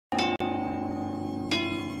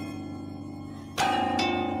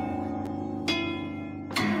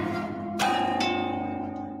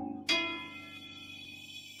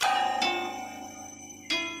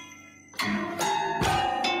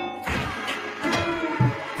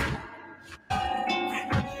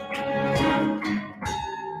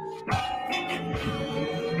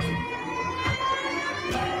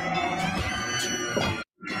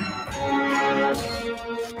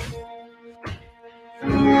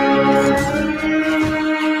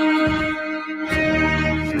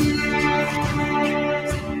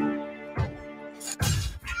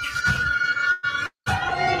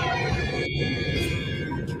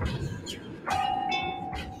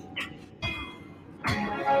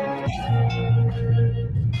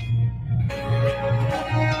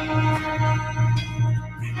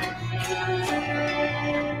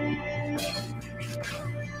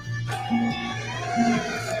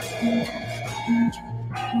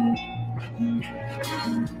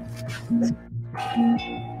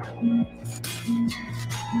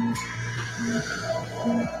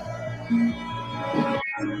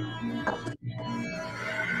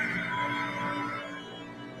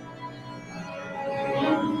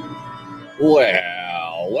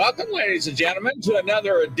Well, welcome, ladies and gentlemen, to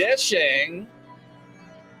another edition.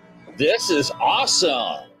 This is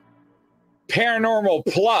awesome. Paranormal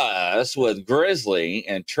Plus with Grizzly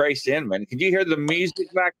and Tracy Inman. Can you hear the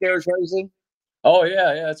music back there, Tracy? Oh,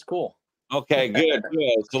 yeah, it's cool. Okay, good.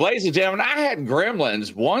 So, ladies and gentlemen, I had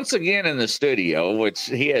Gremlins once again in the studio, which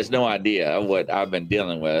he has no idea what I've been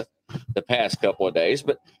dealing with the past couple of days.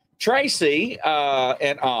 But Tracy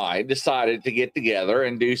and I decided to get together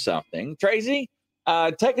and do something. Tracy,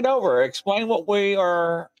 take it over. Explain what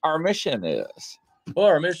our mission is. Well,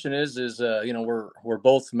 our mission is we're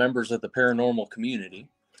both members of the paranormal community,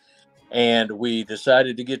 and we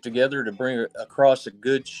decided to get together to bring across a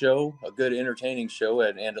good show, a good entertaining show,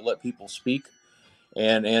 and to let people speak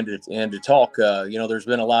and to talk. There's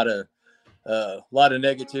been a lot of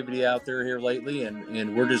negativity out there here lately,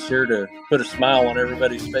 and we're just here to put a smile on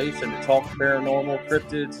everybody's face and to talk paranormal,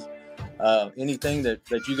 cryptids, anything that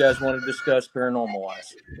you guys want to discuss paranormal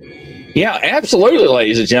wise. Yeah, absolutely,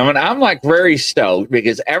 ladies and gentlemen. I'm like very stoked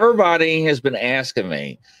because everybody has been asking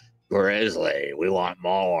me, Grizzly, we want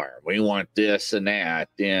more. We want this and that.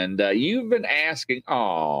 And you've been asking,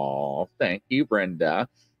 oh, thank you, Brenda.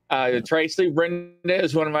 Tracy, Brenda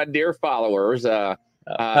is one of my dear followers. Hi,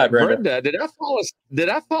 Brenda. Did I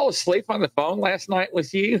fall asleep on the phone last night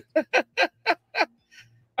with you?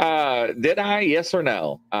 Did I? Yes or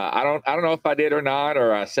no? I don't know if I did or not,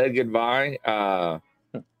 or I said goodbye.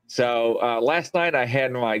 So last night I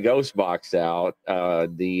had my ghost box out.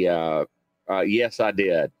 Yes, I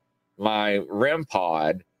did. My REM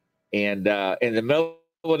pod, and in the middle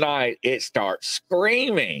of the night it starts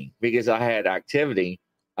screaming because I had activity,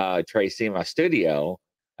 Tracy, in my studio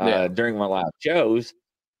during my live shows,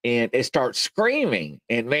 and it starts screaming,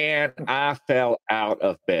 and man, I fell out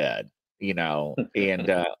of bed, and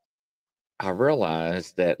I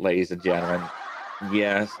realized that, ladies and gentlemen,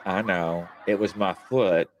 yes, I know it was my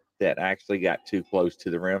foot that actually got too close to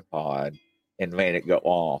the REM pod and made it go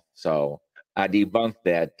off. So I debunked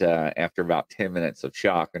that after about 10 minutes of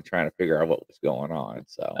shock and trying to figure out what was going on.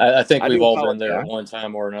 So I think we've all been there at one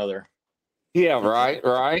time or another. Yeah,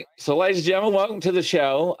 right. So, ladies and gentlemen, welcome to the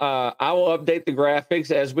show. I will update the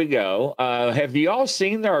graphics as we go. Have you all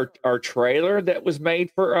seen our trailer that was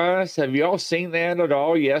made for us? Have you all seen that at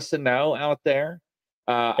all? Yes and no out there?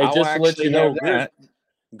 Hey, just to let you know,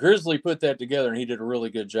 Grizzly put that together, and he did a really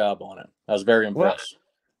good job on it. I was very impressed. Well,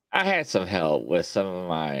 I had some help with some of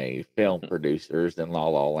my film producers in La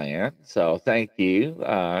La Land, so thank you.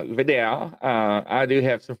 But yeah, I do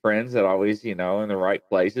have some friends that always, in the right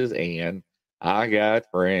places, and I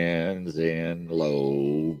got friends in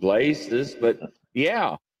low places, but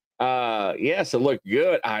yeah. Yes, it looked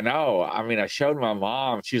good. I know. I mean, I showed my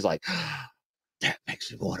mom. She's like, that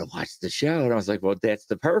makes me want to watch the show. And I was like, well, that's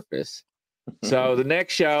the purpose. So the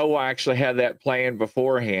next show, we'll actually have that planned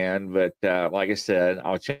beforehand. But like I said,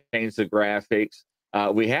 I'll change the graphics.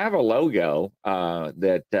 We have a logo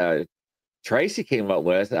that Tracy came up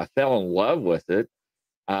with. I fell in love with it.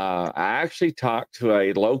 I actually talked to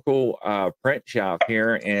a local print shop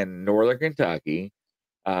here in Northern Kentucky,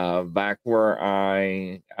 back where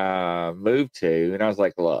I moved to. And I was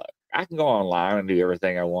like, look, I can go online and do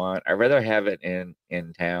everything I want. I'd rather have it in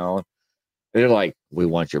town. They're like, we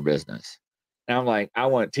want your business. And I'm like, I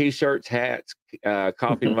want T-shirts, hats,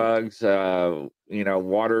 coffee mugs, water.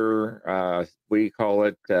 What do you call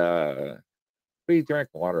it? What do you drink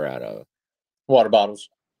water out of? Water bottles.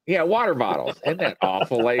 Yeah, water bottles. Isn't that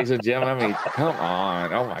awful, ladies and gentlemen? I mean, come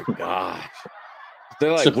on. Oh my gosh.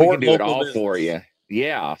 They're like, we can do it all business for you.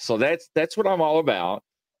 Yeah. So that's what I'm all about.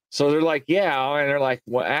 So they're like, yeah. And they're like,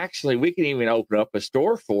 well, actually, we can even open up a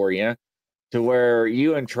store for you to where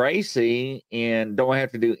you and Tracy and don't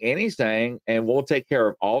have to do anything. And we'll take care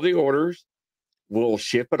of all the orders. We'll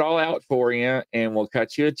ship it all out for you, and we'll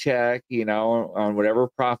cut you a check, on whatever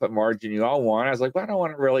profit margin you all want. I was like, well, I don't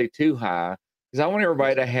want it really too high, because I want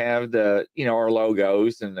everybody to have the, our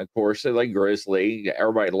logos. And of course, they're like Grizzly.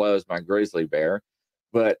 Everybody loves my grizzly bear.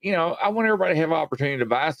 But, I want everybody to have an opportunity to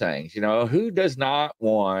buy things. Who does not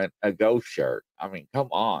want a ghost shirt? I mean, come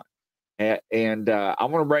on. And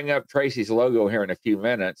I'm going to bring up Tracy's logo here in a few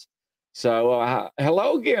minutes. So,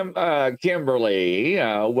 hello, Kimberly.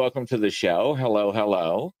 Welcome to the show. Hello,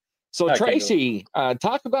 hello. So, Hi, Kimberly. Tracy,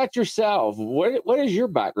 talk about yourself. What is your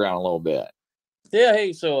background a little bit? Yeah,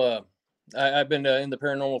 hey, I've been in the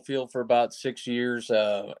paranormal field for about 6 years,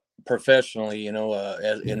 professionally,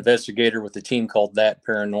 as an investigator with a team called That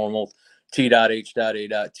Paranormal,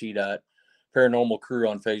 T.H.A.T. Paranormal Crew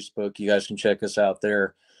on Facebook. You guys can check us out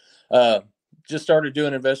there. Uh, just started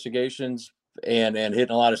doing investigations and hitting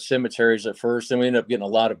a lot of cemeteries at first, and we ended up getting a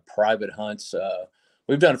lot of private hunts.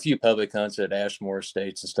 We've done a few public hunts at Ashmore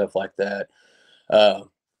Estates and stuff like that. Uh,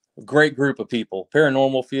 Great group of people.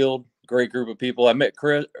 Paranormal field, great group of people. I met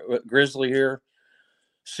Grizzly here.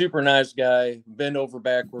 Super nice guy. Bend over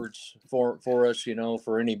backwards for us,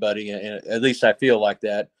 for anybody. And at least I feel like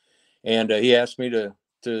that. And he asked me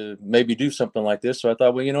to maybe do something like this. So I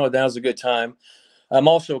thought, well, now's a good time. I'm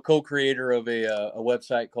also a co-creator of a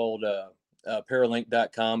website called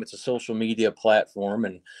paralink.com. It's a social media platform,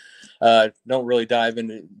 and don't really dive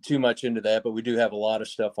into too much into that, but we do have a lot of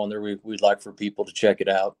stuff on there. We'd like for people to check it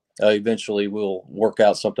out. Eventually, we'll work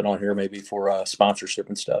out something on here, maybe for sponsorship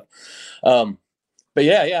and stuff. Um, but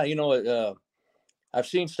yeah, I've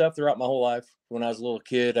seen stuff throughout my whole life. When I was a little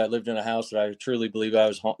kid, I lived in a house that I truly believe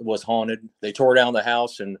was haunted. They tore down the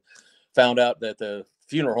house and found out that the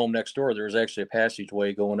funeral home next door, there was actually a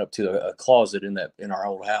passageway going up to a closet in our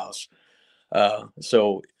old house.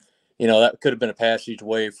 So that could have been a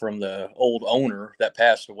passageway from the old owner that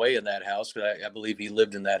passed away in that house. I believe he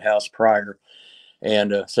lived in that house prior.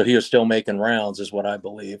 And so he was still making rounds, is what I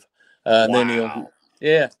believe. And then, Wow.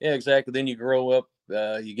 yeah, exactly. Then you grow up,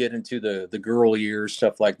 you get into the girl years,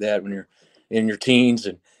 stuff like that when you're in your teens,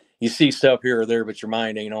 and you see stuff here or there, but your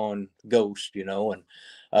mind ain't on ghost,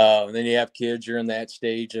 and then you have kids, you're in that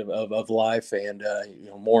stage of life, and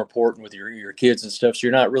more important with your kids and stuff. So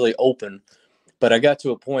you're not really open. But I got to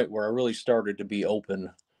a point where I really started to be open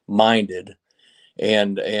minded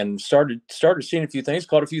and started seeing a few things,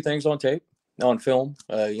 caught a few things on tape, on film.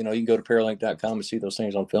 You can go to paralink.com and see those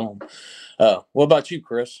things on film. What about you,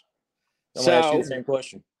 Chris? I'm gonna ask you the So, same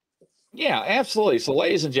question. yeah, absolutely. So,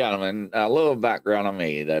 ladies and gentlemen, a little background on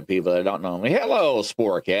me that people that don't know me. Hello,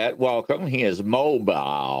 Sport Cat. Welcome. He is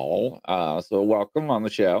mobile. So, welcome on the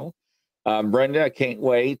show. Brenda, I can't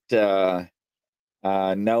wait.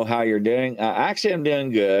 Know how you're doing. Actually, I'm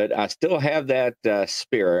doing good. I still have that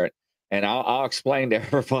spirit, and I'll explain to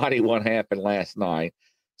everybody what happened last night.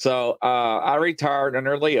 So I retired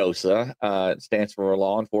under LEOSA. It stands for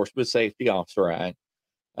Law Enforcement Safety Officer Act.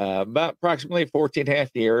 About approximately 14 and a half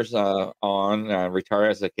years on,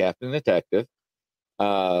 retired as a captain detective.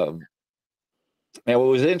 Uh, and what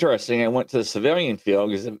was interesting, I went to the civilian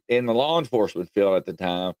field because in the law enforcement field at the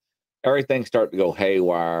time, everything started to go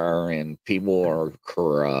haywire and people are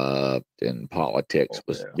corrupt and politics Oh,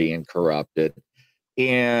 was yeah. being corrupted.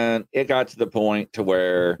 And it got to the point to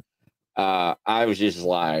where I was just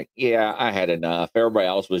like, yeah, I had enough. Everybody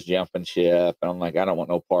else was jumping ship. And I'm like, I don't want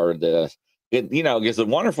no part of this. Because the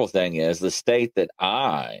wonderful thing is the state that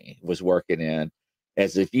I was working in,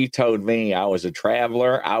 as if you told me I was a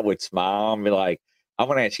traveler, I would smile and be like, I'm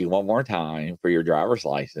going to ask you one more time for your driver's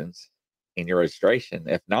license and your registration.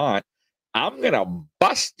 If not, I'm going to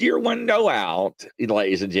bust your window out,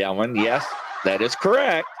 ladies and gentlemen. Yes, that is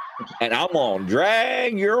correct. And I'm going to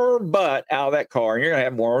drag your butt out of that car and you're going to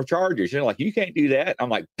have more charges. You're like, you can't do that. I'm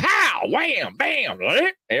like, pow, wham, bam.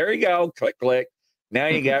 There you go. Click, click. Now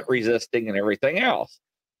you got resisting and everything else.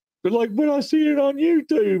 They're like, but I see it on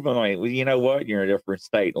YouTube. I'm like, well, you know what? You're in a different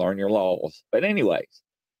state. Learn your laws. But anyways,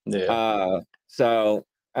 Yeah. so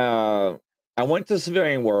I went to the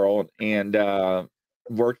civilian world and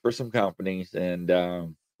worked for some companies, and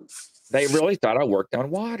they really thought I worked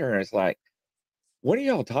on water. And it's like, what are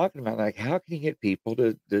y'all talking about? Like, how can you get people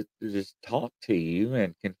to just talk to you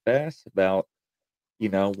and confess about,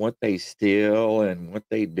 what they steal and what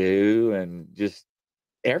they do and just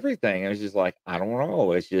everything? I was just like, I don't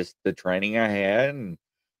know. It's just the training I had and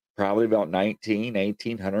probably about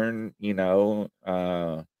 1800,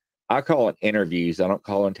 I call it interviews. I don't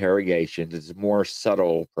call interrogations. It's a more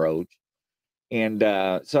subtle approach. And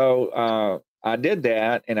I did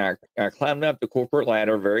that and I climbed up the corporate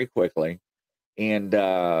ladder very quickly. And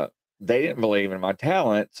they didn't believe in my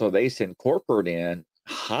talent. So they sent corporate in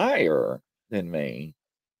higher than me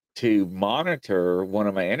to monitor one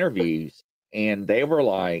of my interviews. And they were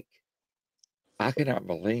like, I cannot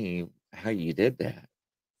believe how you did that.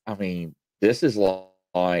 I mean, this is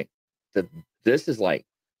like the this is like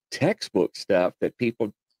textbook stuff that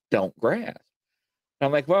people don't grasp.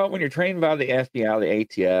 I'm like, well, when you're trained by the FBI, the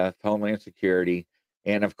ATF, Homeland Security,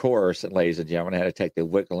 And of course, ladies and gentlemen, I had to take the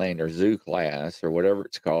Wicklander Zoo class or whatever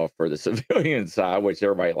it's called for the civilian side, which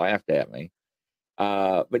everybody laughed at me.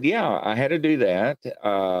 But yeah, I had to do that.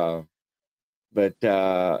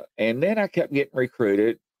 And then I kept getting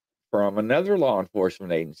recruited from another law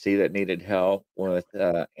enforcement agency that needed help with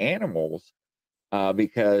animals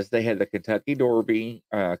because they had the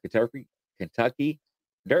Kentucky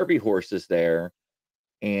Derby horses there,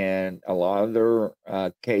 and a lot of their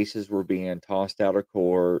cases were being tossed out of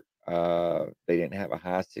court. They didn't have a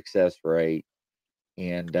high success rate,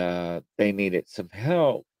 and they needed some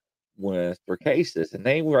help with their cases. And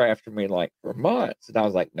they were after me like for months, and I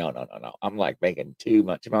was like, no, no, no, no. I'm like making too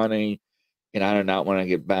much money, and I do not want to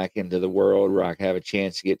get back into the world where I have a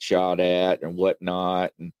chance to get shot at and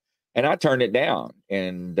whatnot. And I turned it down.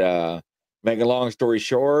 And make a long story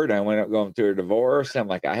short, I went up going through a divorce. I'm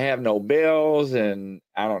like, I have no bills and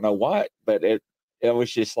I don't know what, but it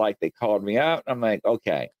was just like they called me up. I'm like,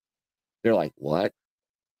 okay. They're like, what?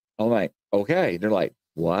 I'm like, okay. They're like,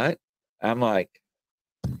 what? I'm like,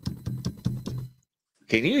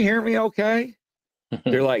 can you hear me okay?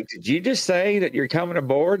 They're like, did you just say that you're coming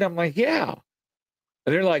aboard? I'm like, yeah.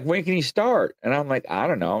 And they're like, when can you start? And I'm like, I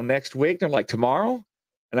don't know, next week. They're like, tomorrow?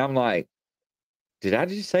 And I'm like, did I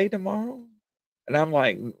just say tomorrow? And I'm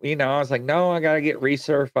like, I was like, no, I got to get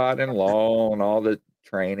recertified in law and all the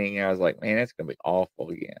training. I was like, man, it's going to be awful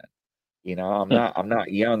again. I'm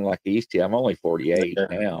not young like I used to. I'm only 48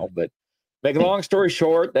 now, but make a long story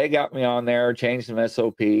short, they got me on there, changed some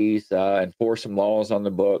SOPs, enforced some laws on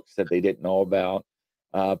the books that they didn't know about.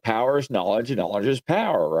 Power is knowledge and knowledge is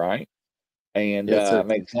power, right? And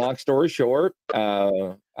make a long story short,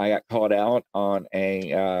 I got caught out on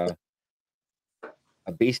a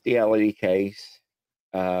bestiality case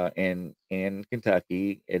in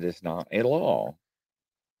Kentucky. It is not a law,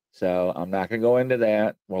 so I'm not going to go into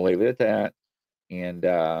that. We'll leave it at that. And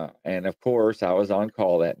of course, I was on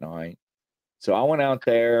call that night, so I went out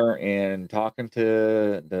there and talking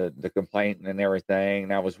to the complainant and everything.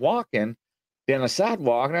 And I was walking down the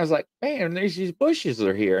sidewalk, and I was like, man, there's these bushes that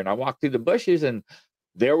are here. And I walked through the bushes, and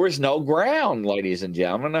there was no ground, ladies and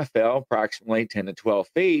gentlemen. I fell approximately 10 to 12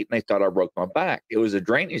 feet, and they thought I broke my back. It was a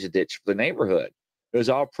drainage ditch for the neighborhood. It was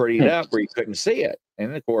all prettied up where you couldn't see it.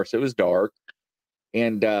 And of course, it was dark.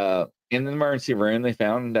 And in the emergency room, they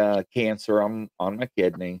found cancer on my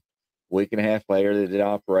kidney. A week and a half later, they did an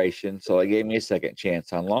operation. So they gave me a second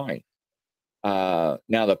chance on life. Now,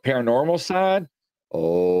 the paranormal side,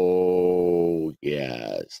 oh,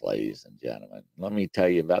 yes, ladies and gentlemen. Let me tell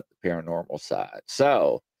you about the paranormal side.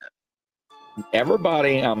 So,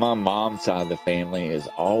 everybody on my mom's side of the family is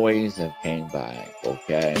always have came back,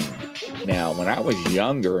 okay? Now, when I was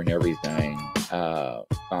younger and everything,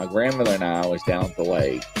 my grandmother and I was down at the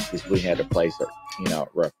lake because we had a place at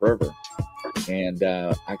Rough River. And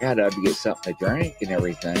I got up to get something to drink and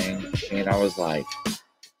everything. And I was like,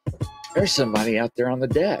 there's somebody out there on the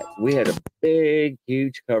deck. We had a big,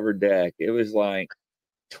 huge covered deck. It was like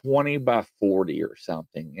 20 by 40 or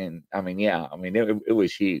something. And it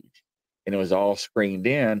was huge. And it was all screened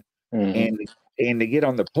in. And to get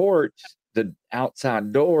on the porch, the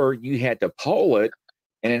outside door, you had to pull it,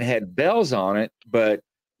 and it had bells on it. But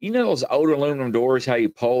those old aluminum doors, how you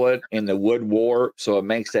pull it and the wood warp, so it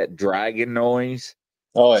makes that dragging noise.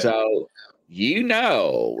 Oh, yeah. So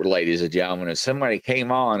ladies and gentlemen, if somebody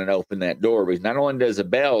came on and opened that door, because not only does the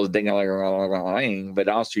bells ding, but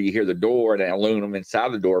also you hear the door and the aluminum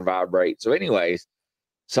inside the door vibrate. So anyways,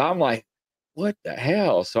 so I'm like, what the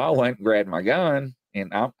hell? So I went and grabbed my gun,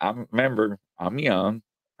 and I remember I'm young,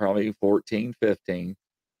 probably 14, 15.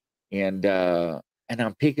 And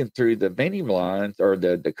I'm peeking through the mini blinds or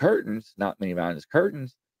the curtains, not mini blinds,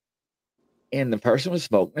 curtains. And the person was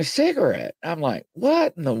smoking a cigarette. I'm like,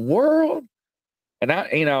 what in the world? And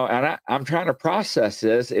I'm trying to process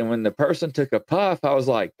this. And when the person took a puff, I was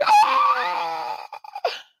like, ah,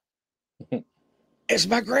 it's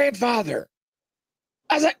my grandfather.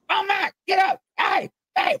 I was like, oh my, get up. Hey.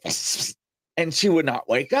 And she would not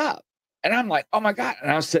wake up. And I'm like, oh my God.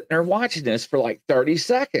 And I was sitting there watching this for like 30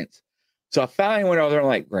 seconds. So I finally went over there and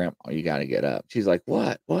like, Grandma, you got to get up. She's like,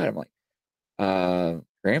 what? I'm like,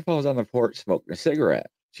 Grandpa's on the porch smoking a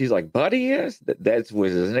cigarette. She's like, Buddy is? That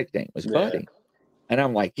was his nickname, was Buddy. And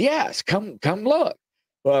I'm like, yes, come look.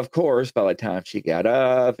 Well, of course, by the time she got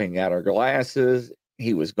up and got her glasses,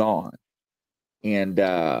 he was gone. And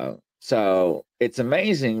so it's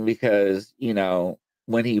amazing because,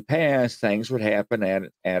 when he passed, things would happen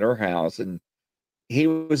at her house. And he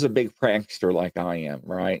was a big prankster like I am,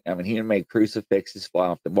 right? I mean, he made crucifixes fly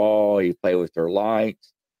off the wall. He played with their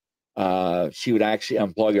lights. She would actually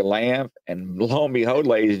unplug a lamp, and lo and behold,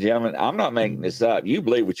 ladies and gentlemen, I'm not making this up. You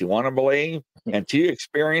believe what you want to believe, and to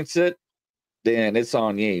experience it, then it's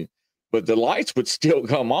on you. But the lights would still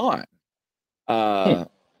come on.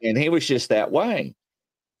 And he was just that way.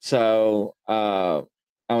 So I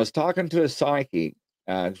was talking to a psychic,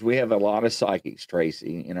 because we have a lot of psychics,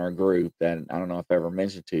 Tracy, in our group that I don't know if I ever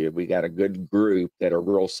mentioned to you. We got a good group that are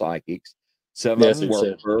real psychics. Some of them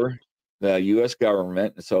work for the U.S.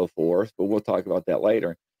 government and so forth, but we'll talk about that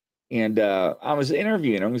later. And I was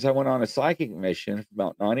interviewing them because I went on a psychic mission for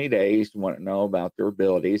about 90 days to want to know about their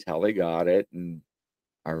abilities, how they got it. And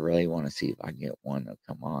I really want to see if I can get one to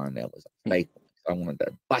come on that was a fake one. I wanted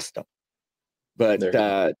to bust them.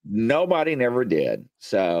 But nobody never did.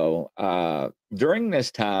 So during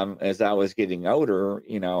this time, as I was getting older,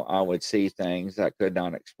 you know, I would see things I could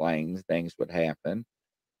not explain. Things would happen.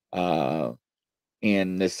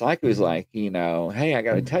 And the psychic was like, you know, hey, I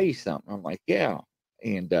got to tell you something. I'm like, yeah.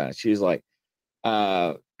 And she was like,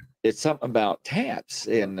 it's something about taps.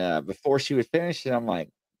 And before she was finished, I'm like,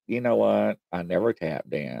 you know what? I never tap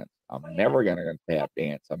dance. I'm never going to tap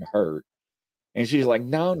dance. I'm hurt. And she's like,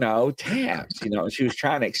 no, taps. You know, she was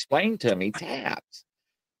trying to explain to me taps.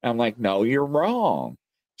 I'm like, no, you're wrong.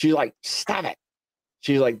 She's like, stop it.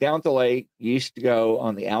 She's like, down at the lake, used to go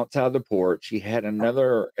on the outside of the porch. She had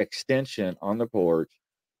another extension on the porch.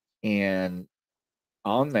 And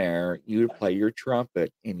on there, you would play your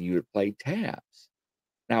trumpet and you would play taps.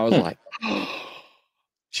 And I was like,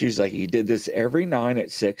 she was like, you did this every night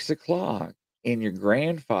at 6 o'clock. And your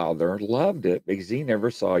grandfather loved it because he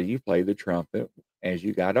never saw you play the trumpet as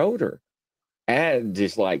you got older. And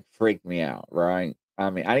just like freaked me out, right?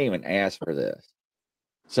 I mean, I didn't even ask for this.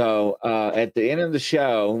 So at the end of the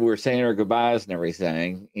show, we were saying our goodbyes and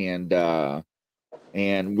everything. And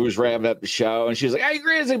we was wrapping up the show. And she was like, hey,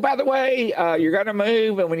 Grizzly, by the way, you're going to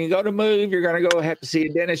move. And when you go to move, you're going to go have to see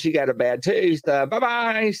a dentist. You got a bad tooth.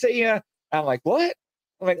 Bye-bye. See ya. I'm like, what?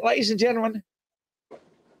 I'm like, ladies and gentlemen,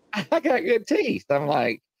 I got good teeth. I'm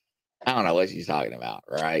like, I don't know what she's talking about,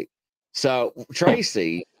 right? So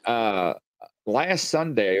Tracy, last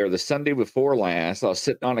Sunday or the Sunday before last, I was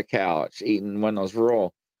sitting on a couch eating one of those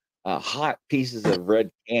real hot pieces of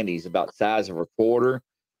red candies about the size of a quarter.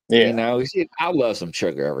 Yeah. You know, I love some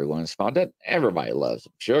sugar every once in a while. Everybody loves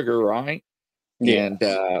some sugar, right? Yeah.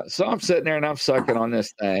 And so I'm sitting there and I'm sucking on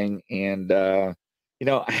this thing. And, you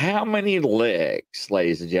know, how many licks,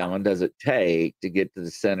 ladies and gentlemen, does it take to get to the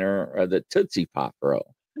center of the Tootsie Pop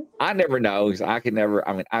roll? I never know because I can never,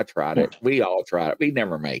 I mean, I tried it. We all tried it. We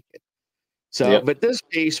never make it. So, but this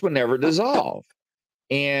piece would never dissolve.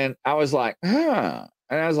 And I was like, huh.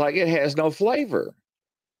 And I was like, it has no flavor.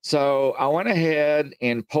 So I went ahead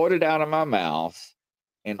and pulled it out of my mouth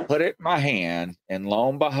and put it in my hand. And lo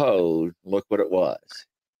and behold, look what it was.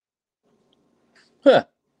 Huh.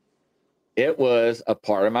 It was a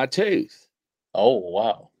part of my tooth. Oh,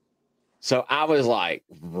 wow. So I was like,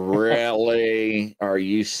 really? Are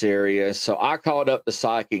you serious? So I called up the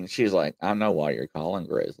psychic and she's like, I know why you're calling,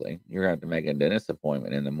 Grizzly. You're going to have to make a dentist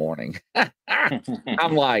appointment in the morning.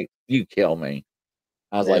 I'm like, you kill me.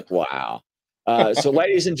 I was like, wow. So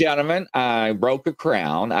ladies and gentlemen, I broke a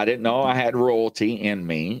crown. I didn't know I had royalty in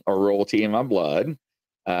me or royalty in my blood.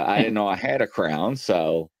 I didn't know I had a crown.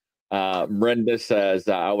 So Brenda says,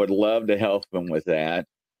 I would love to help him with that.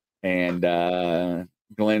 And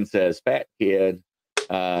Glenn says, fat kid.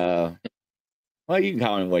 Well, you can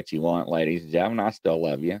call me what you want, ladies and gentlemen. I still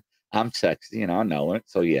love you. I'm sexy and I know it.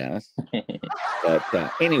 So yes.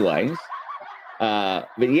 But anyways, but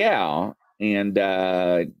yeah. And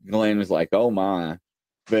Glenn was like, oh my.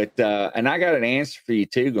 But and I got an answer for you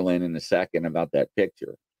too, Glenn, in a second about that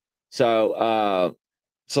picture. So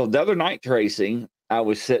so the other night, Tracy, I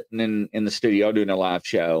was sitting in the studio doing a live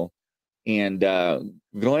show. And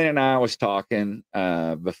Glenn and I was talking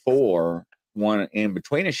before one in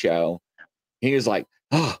between a show. He was like,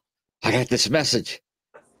 oh, I got this message.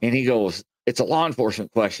 And he goes, it's a law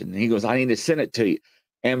enforcement question. And he goes, I need to send it to you.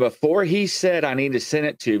 And before he said, I need to send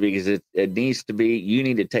it to you because it needs to be, you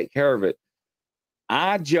need to take care of it.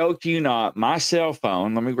 I joke you not, my cell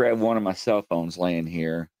phone, let me grab one of my cell phones laying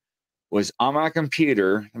here, was on my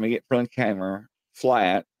computer. Let me get front camera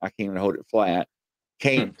flat. I can't even hold it flat.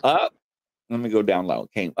 Came up. Let me go down low.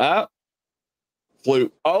 Came up,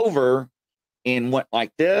 flew over, and went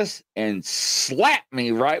like this and slapped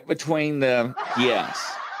me right between the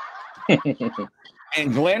yes.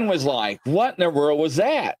 And Glenn was like, "What in the world was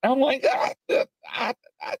that?" I'm like,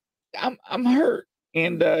 "I'm hurt."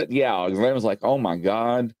 And yeah, Glenn was like, "Oh my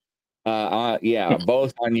God, yeah,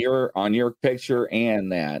 both on your picture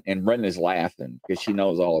and that." And Brenda's laughing because she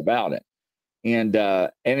knows all about it. And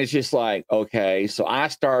it's just like, okay, so I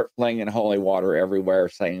start flinging holy water everywhere,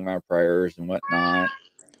 saying my prayers and whatnot.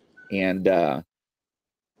 And the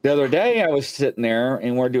other day I was sitting there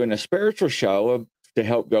and we're doing a spiritual show to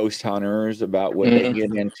help ghost hunters about what they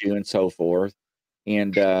get into and so forth.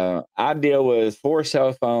 And I deal with 4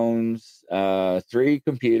 cell phones, 3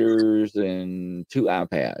 computers, and 2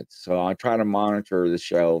 iPads. So I try to monitor the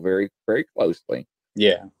show very, very closely.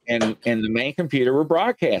 Yeah. And the main computer we're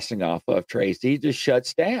broadcasting off of, Tracy, just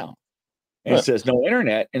shuts down. And it says no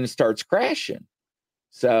internet and it starts crashing.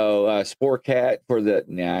 So Sportcat for the,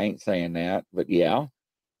 I ain't saying that, but yeah.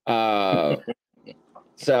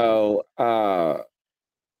 So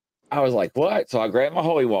I was like, what? So I grabbed my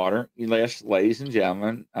holy water. Yes, ladies and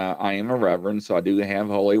gentlemen, I am a reverend, so I do have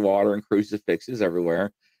holy water and crucifixes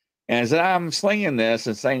everywhere. And as I'm slinging this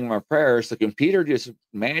and saying my prayers, the computer just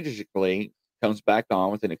magically comes back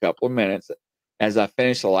on within a couple of minutes as I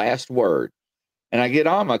finish the last word. And I get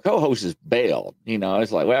on, my co-host is bailed.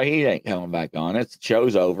 It's like, well, he ain't coming back on. It's the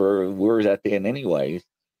show's over. We're at the end anyways.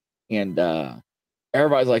 And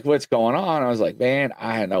everybody's like, what's going on? I was like, man,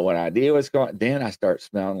 I had no idea what's going on. Then I start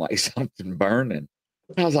smelling like something burning.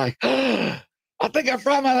 I was like, I think I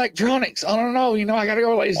fried my electronics. I don't know. I got to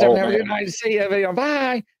go, ladies and gentlemen. Have a good night to see you.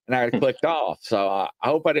 Bye. And I clicked off. So I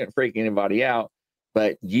hope I didn't freak anybody out.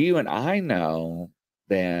 But you and I know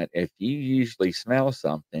that if you usually smell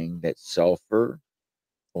something that's sulfur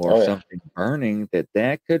or something burning,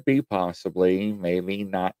 that could be possibly maybe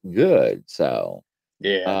not good. So,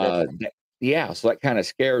 yeah, so that kind of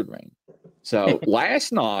scared me. So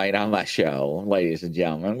last night on my show, ladies and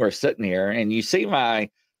gentlemen, we're sitting here and you see my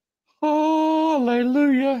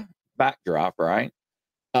hallelujah backdrop, right?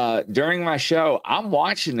 During my show, I'm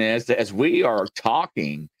watching this as we are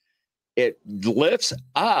talking. It lifts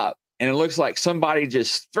up and it looks like somebody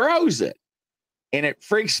just throws it. And it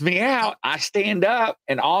freaks me out. I stand up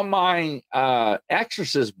and all my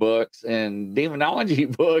exorcist books and demonology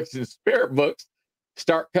books and spirit books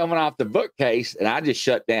start coming off the bookcase, and I just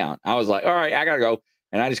shut down. I was like, all right, I got to go.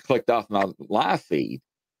 And I just clicked off my live feed.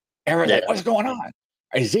 Everyone's like, what's going on?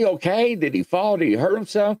 Is he okay? Did he fall? Did he hurt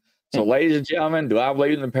himself? So, ladies and gentlemen, do I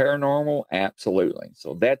believe in the paranormal? Absolutely.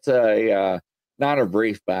 So that's not a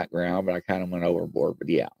brief background, but I kind of went overboard. But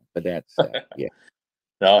yeah, that's yeah.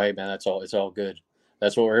 No, hey man, it's all good.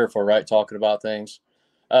 That's what we're here for, right? Talking about things.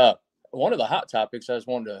 One of the hot topics I just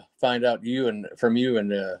wanted to find out from you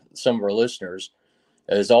and some of our listeners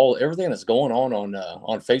is everything that's going on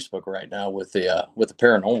Facebook right now with the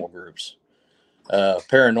paranormal groups,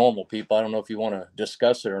 paranormal people. I don't know if you want to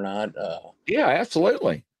discuss it or not. Yeah,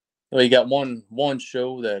 absolutely. Well, you got one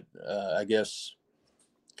show that I guess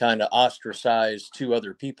kind of ostracized 2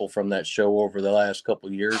 other people from that show over the last couple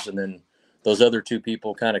of years, and then those other 2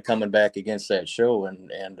 people kind of coming back against that show.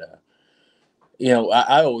 And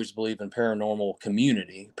I always believe in paranormal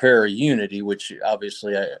community, para-unity, which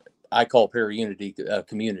obviously I call para-unity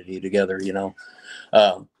community together,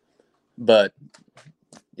 but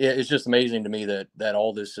yeah, it's just amazing to me that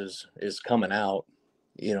all this is coming out,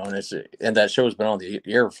 and that show's been on the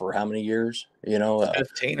air for how many years,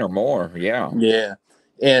 15 or more. Yeah. Yeah.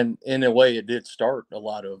 And in a way, it did start a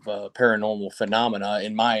lot of paranormal phenomena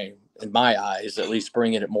in my eyes, at least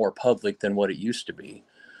bringing it more public than what it used to be.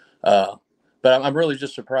 But I'm really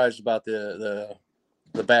just surprised about the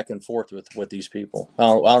back and forth with these people. I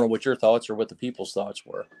don't know what your thoughts or what the people's thoughts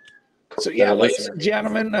were. So yeah, ladies and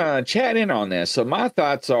gentlemen, chat in on this. So my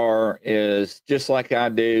thoughts is just like I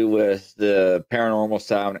do with the paranormal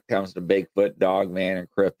side when it comes to Bigfoot, Dogman, and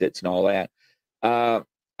cryptids and all that.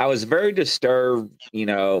 I was very disturbed,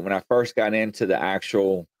 when I first got into the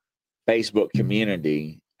actual Facebook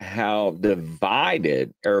community, how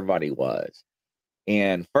divided everybody was.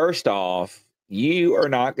 And first off, you are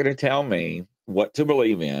not going to tell me what to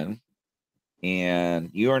believe in. And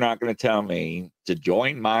you are not going to tell me to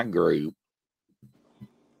join my group.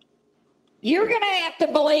 You're going to have to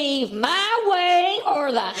believe my way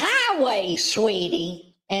or the highway,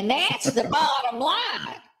 sweetie. And that's the bottom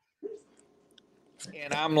line.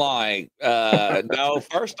 And I'm like, no,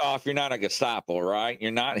 first off, you're not a Gestapo, right?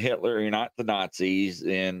 You're not Hitler. You're not the Nazis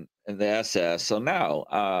and the SS. So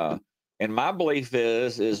no. And my belief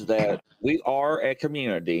is that we are a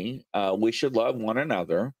community. We should love one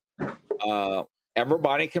another.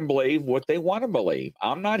 Everybody can believe what they want to believe.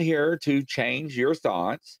 I'm not here to change your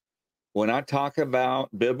thoughts. When I talk about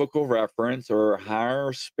biblical reference or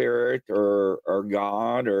higher spirit or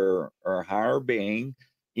God or higher being,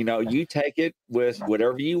 you take it with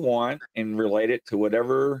whatever you want and relate it to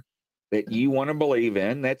whatever that you want to believe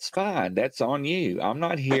in. That's fine. That's on you. I'm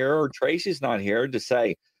not here, or Tracy's not here to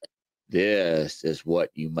say this is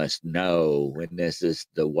what you must know and this is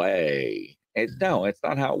the way. No, it's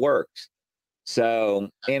not how it works. So,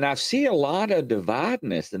 and I see a lot of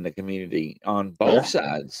dividedness in the community on both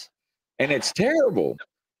sides, and it's terrible,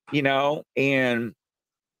 and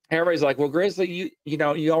everybody's like, well, Grizzly,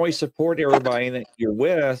 you always support everybody that you're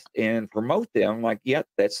with and promote them. Like, yep,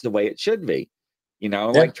 that's the way it should be.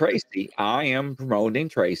 Like Tracy, I am promoting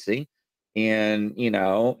Tracy, and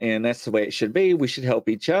and that's the way it should be. We should help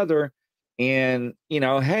each other. And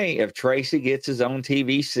hey, if Tracy gets his own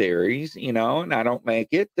TV series, and I don't make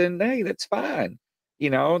it, then hey, that's fine.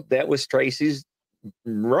 That was Tracy's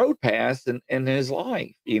road path in his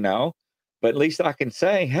life, but at least I can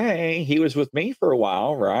say, hey, he was with me for a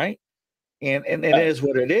while, right? And it is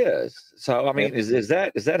what it is. So I mean, is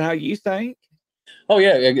that how you think? Oh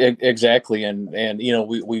yeah, exactly. And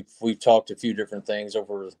we've talked a few different things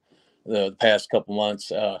over the past couple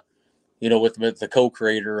months. With the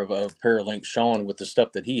co-creator of Paralink, Sean, with the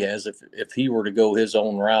stuff that he has, if he were to go his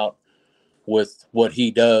own route with what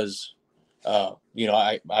he does,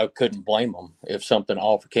 I couldn't blame him if something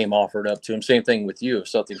came offered up to him. Same thing with you. If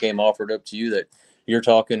something came offered up to you that you're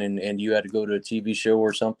talking and you had to go to a TV show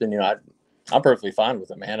or something, I'm perfectly fine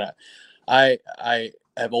with it, man. I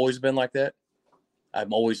have always been like that.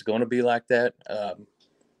 I'm always going to be like that.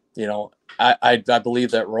 I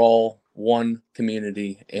believe that we're all one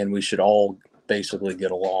community and we should all basically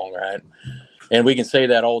get along, right? And we can say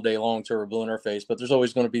that all day long till we're blue in our face, but there's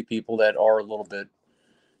always going to be people that are a little bit,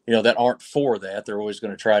 that aren't for that. They're always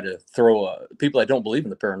going to try to throw people that don't believe in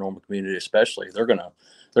the paranormal community, especially. They're gonna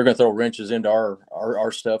throw wrenches into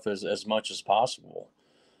our stuff as much as possible,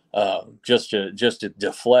 just to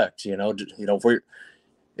deflect.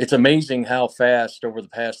 It's amazing how fast over the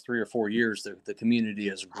past 3 or 4 years the community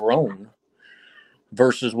has grown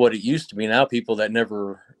versus what it used to be. Now people that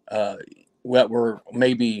never that were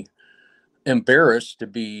maybe embarrassed to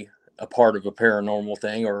be a part of a paranormal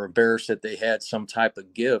thing or embarrassed that they had some type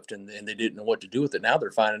of gift and they didn't know what to do with it. Now they're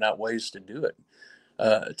finding out ways to do it,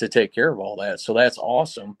 to take care of all that. So that's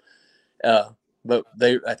awesome. But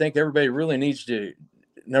I think everybody really needs to,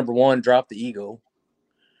 number one, drop the ego,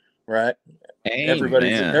 right? Amen.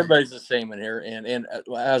 Everybody's the same in here. And I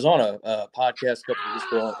was on a podcast a couple of weeks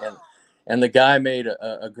ago, and the guy made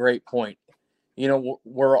a great point.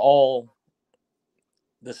 We're all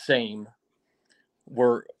the same.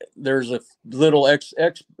 There's a little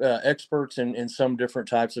experts in some different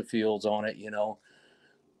types of fields on it,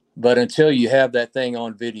 but until you have that thing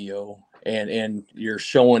on video and you're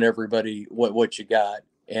showing everybody what you got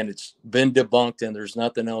and it's been debunked and there's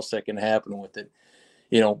nothing else that can happen with it,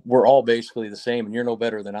 we're all basically the same, and you're no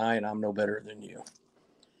better than I and I'm no better than you.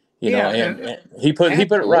 And he put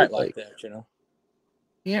it right like that,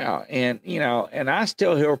 Yeah, and and I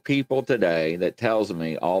still hear people today that tells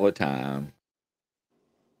me all the time,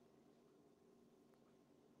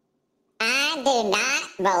 I do not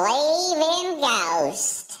believe in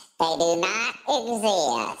ghosts. They do not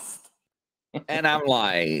exist. and I'm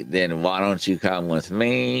like, then why don't you come with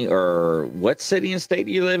me? Or what city and state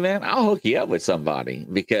do you live in? I'll hook you up with somebody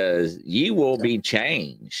because you will be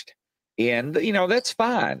changed. And, that's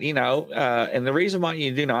fine, and the reason why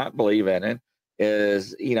you do not believe in it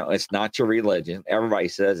is, it's not your religion. Everybody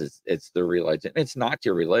says it's the religion. It's not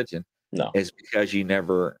your religion. No. It's because you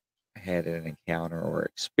never had an encounter or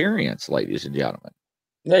experience, ladies and gentlemen.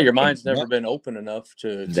 Yeah, your mind's never been open enough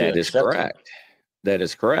to That is correct. It. That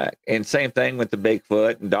is correct. And same thing with the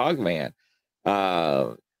Bigfoot and Dogman.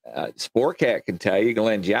 Sportcat can tell you,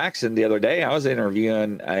 Glenn Jackson, the other day, I was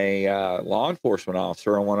interviewing a law enforcement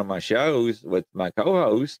officer on one of my shows with my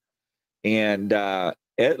co-host, and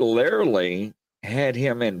it literally had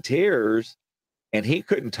him in tears, and he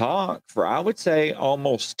couldn't talk for, I would say,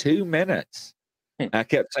 almost 2 minutes. I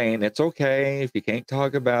kept saying, it's okay if you can't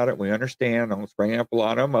talk about it. We understand. Don't bring up a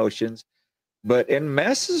lot of emotions. But it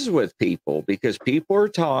messes with people because people are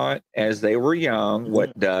taught as they were young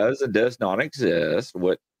what does and does not exist,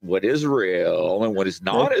 what is real and what is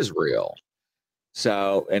not as real.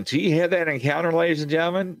 So until you have that encounter, ladies and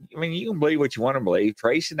gentlemen, I mean, you can believe what you want to believe.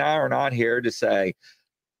 Tracy and I are not here to say,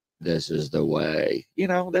 this is the way.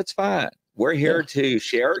 That's fine. We're here to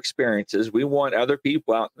share experiences. We want other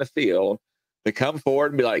people out in the field to come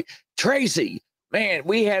forward and be like, Tracy, man,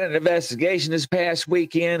 we had an investigation this past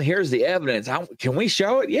weekend. Here's the evidence. Can we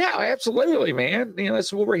show it? Yeah, absolutely, man.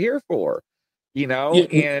 That's what we're here for.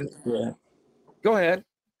 And go ahead.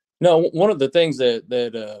 No, one of the things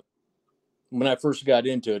that when I first got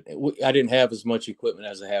into it, I didn't have as much equipment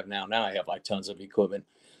as I have now. Now I have like tons of equipment.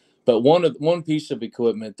 But one piece of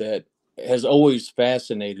equipment that has always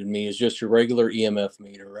fascinated me is just your regular EMF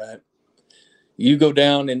meter, right? You go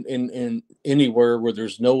down in anywhere where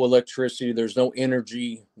there's no electricity, there's no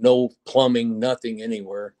energy, no plumbing, nothing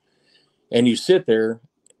anywhere, and you sit there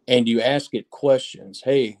and you ask it questions.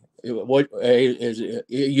 Hey, what is it,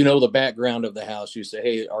 you know the background of the house? You say,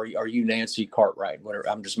 hey, are you Nancy Cartwright? Whatever.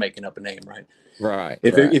 I'm just making up a name, right? Right.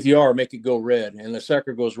 If you are, make it go red, and the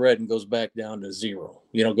sucker goes red and goes back down to zero.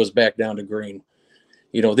 Goes back down to green.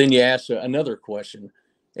 Then you ask another question.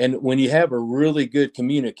 And when you have a really good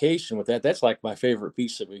communication with that, that's like my favorite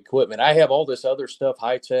piece of equipment. I have all this other stuff,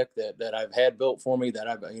 high tech that I've had built for me that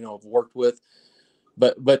I've worked with.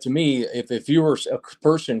 But to me, if you were a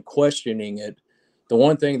person questioning it, the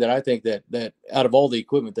one thing that I think that out of all the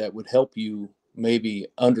equipment that would help you maybe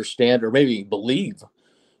understand or maybe believe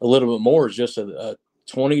a little bit more is just a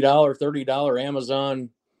 $20, $30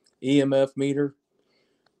 Amazon EMF meter.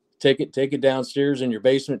 Take it downstairs in your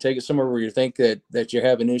basement, take it somewhere where you think that you're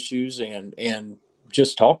having issues, and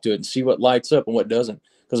just talk to it and see what lights up and what doesn't.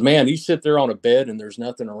 Because man, you sit there on a bed and there's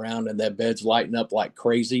nothing around and that bed's lighting up like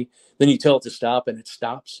crazy. Then you tell it to stop and it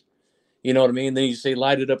stops. You know what I mean? Then you say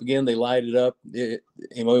light it up again, they light it up.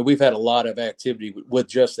 We've had a lot of activity with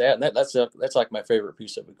just that, and that's like my favorite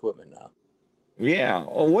piece of equipment now. Yeah.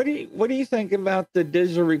 Well, what do you think about the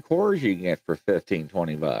digital recorders you can get for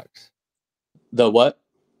 $15-20? The what?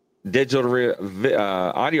 Digital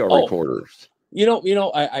audio recorders.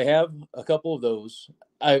 I have a couple of those.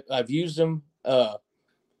 I've used them,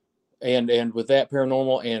 and with that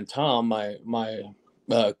Paranormal and Tom,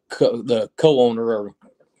 the co-owner or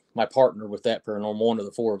my partner with that Paranormal, one of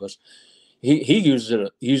the four of us, he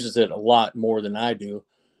uses it a lot more than I do.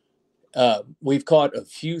 We've caught a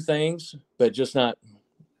few things, but just not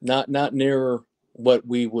near what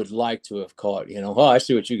we would like to have caught. Oh, I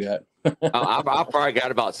see what you got. I've probably got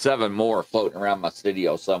about 7 more floating around my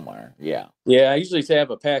studio somewhere. Yeah. I usually have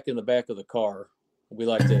a pack in the back of the car. We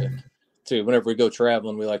like to whenever we go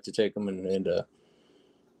traveling, we like to take them and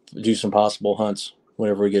do some possible hunts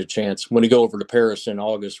whenever we get a chance. When we go over to Paris in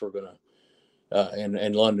August, we're gonna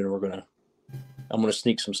and London, I'm gonna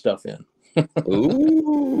sneak some stuff in.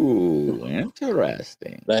 Ooh,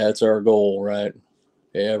 interesting. That's our goal, right?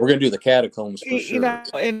 Yeah, we're gonna do the catacombs for sure.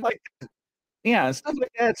 And and stuff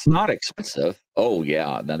like that's not expensive. Oh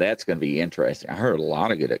yeah, now that's going to be interesting. I heard a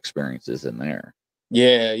lot of good experiences in there.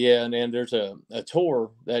 Yeah, and there's a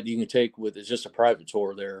tour that you can take it's just a private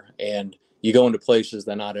tour there, and you go into places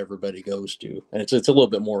that not everybody goes to, and it's a little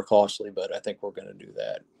bit more costly, but I think we're going to do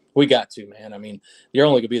that. We got to, man. I mean, you're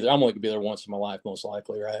only going to be there. I'm only going to be there once in my life, most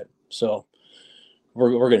likely, right? So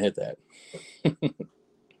we're going to hit that.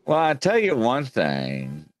 Well, I tell you one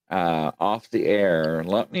thing. Off the air,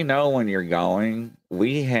 let me know when you're going.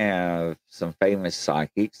 We have some famous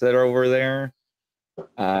psychics that are over there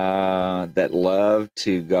that love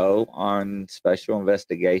to go on special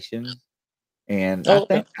investigations, and I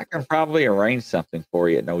think I can probably arrange something for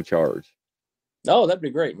you at no charge. Oh, that'd be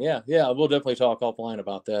great. Yeah, we'll definitely talk offline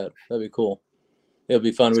about that. That'd be cool. It'll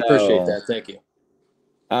be fun. We appreciate that. Thank you.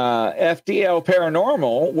 FDL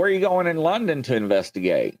Paranormal, where are you going in London to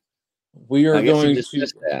investigate? We are going to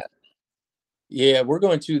that. Yeah, we're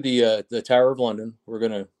going to the Tower of London. We're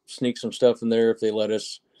going to sneak some stuff in there if they let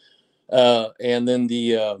us. And then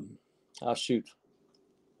shoot.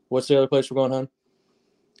 What's the other place we're going, hon?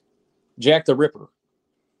 Jack the Ripper.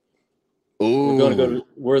 Ooh. We're going to go to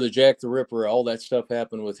where the Jack the Ripper, all that stuff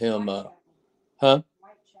happened with him.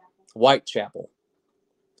 Whitechapel.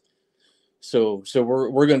 So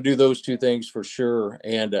we're going to do those two things for sure.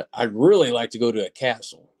 And I'd really like to go to a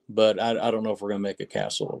castle, but I don't know if we're going to make a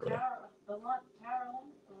castle over there.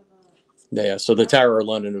 Yeah, so the Tower of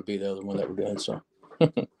London would be the other one that we're doing. So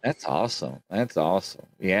that's awesome.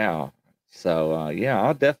 Yeah. So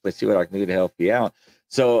I'll definitely see what I can do to help you out.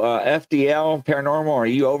 So FDL Paranormal, are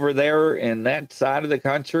you over there in that side of the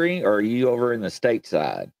country, or are you over in the state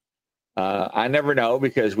side? I never know,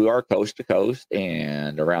 because we are coast to coast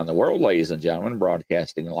and around the world, ladies and gentlemen,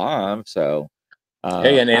 broadcasting live. So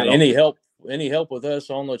hey, and any help with us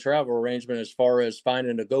on the travel arrangement as far as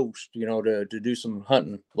finding a ghost, to do some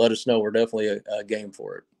hunting, let us know. We're definitely a game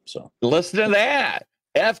for it. So listen to that.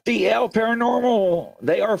 FDL Paranormal,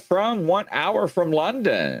 they are from 1 hour from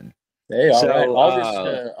London. Hey, all right.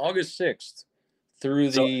 August 6th through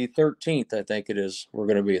the 13th, I think it is. We're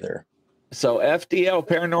going to be there. So FDL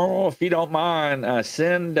Paranormal, if you don't mind,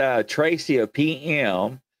 send Tracy a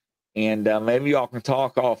PM, and maybe y'all can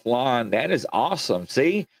talk offline. That is awesome.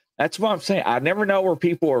 See, that's what I'm saying. I never know where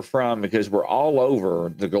people are from, because we're all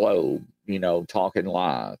over the globe, talking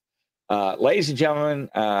live. Ladies and gentlemen,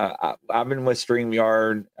 I've been with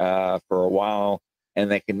StreamYard for a while,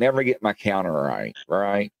 and they can never get my counter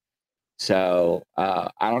right. So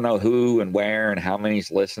I don't know who and where and how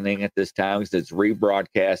many's listening at this time because it's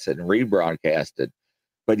rebroadcasted and rebroadcasted.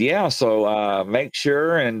 But yeah, so make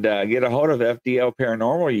sure and get a hold of FDL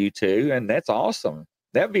Paranormal, you two, and that's awesome.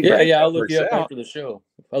 That'd be great. Yeah. I'll look you up after the show.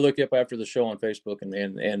 I'll look you up after the show on Facebook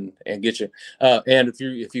and get you. And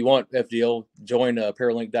if you want FDL, join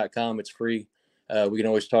paralink.com. It's free. We can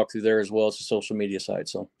always talk through there as well. It's a social media site,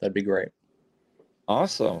 so that'd be great.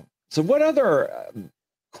 Awesome. So, what other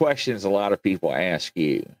questions a lot of people ask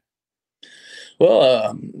you?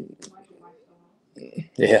 Well,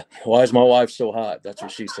 yeah. Why is my wife so hot? That's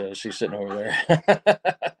what she says. She's sitting over there.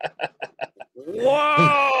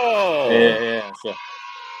 Whoa! Yeah. So,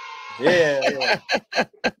 yeah.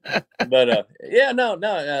 But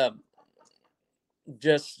no.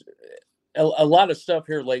 Just a lot of stuff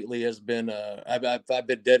here lately has been. I've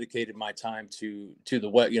been dedicated my time to the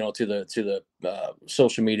web, to the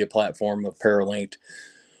social media platform of Paralinked.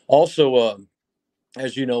 Also,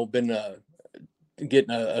 as you know, been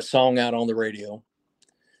getting a song out on the radio.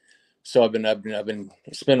 So I've been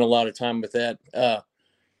spending a lot of time with that,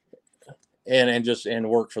 and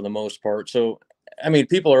work for the most part. So I mean,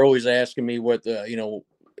 people are always asking me what the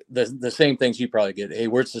same things you probably get. Hey,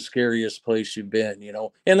 where's the scariest place you've been?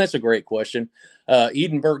 And that's a great question.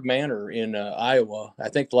 Edinburgh Manor in Iowa. I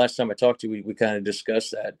think the last time I talked to you, we kind of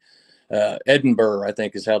discussed that. Edinburgh, I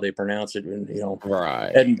think, is how they pronounce it. And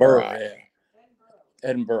Right. Edinburgh. Right. Yeah.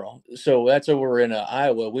 Edinburgh. So that's over in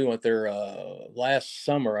Iowa. We went there last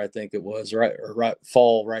summer, I think it was, right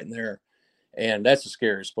fall, right in there, and that's the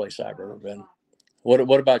scariest place I've ever been.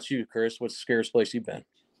 What about you, Chris? What's the scariest place you've been?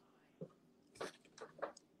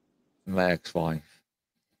 My ex-wife.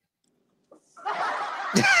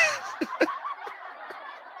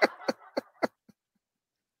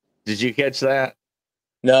 Did you catch that?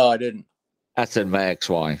 No, I didn't. I said my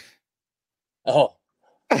ex-wife. Oh.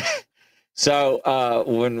 So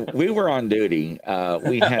when we were on duty,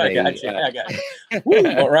 we had I got you. Woo,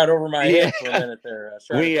 went right over my head for a minute there.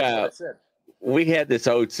 We had this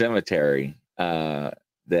old cemetery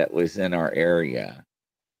that was in our area,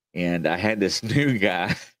 and I had this new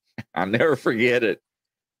guy. I'll never forget it.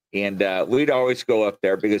 And we'd always go up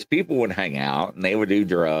there because people would hang out and they would do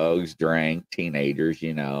drugs, drink, teenagers,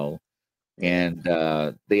 and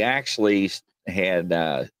they actually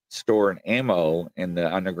had stored ammo in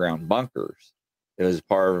the underground bunkers. It was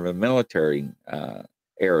part of a military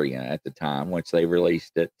area at the time, which they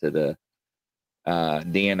released it to the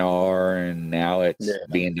DNR, and now it's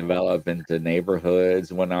being developed into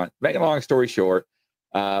neighborhoods and whatnot. Make a long story short,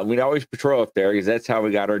 we'd always patrol up there because that's how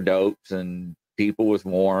we got our dopes and people with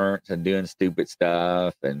warrants and doing stupid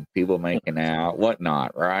stuff and people making out,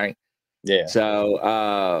 whatnot, right? Yeah.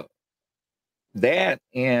 So that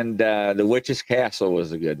and the Witch's Castle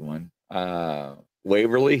was a good one.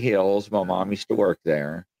 Waverly Hills, my mom used to work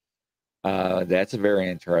there. That's a very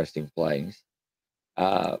interesting place.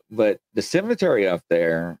 But the cemetery up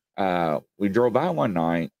there, we drove by one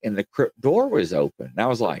night and the crypt door was open. And I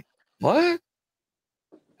was like, what?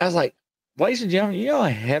 I was like, ladies and gentlemen, you know how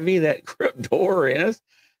heavy that crypt door is?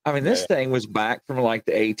 I mean, this thing was back from like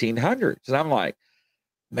the 1800s. And I'm like,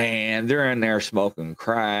 man, they're in there smoking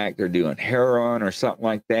crack. They're doing heroin or something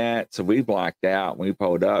like that. So we blacked out and we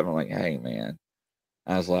pulled up. And I'm like, hey, man.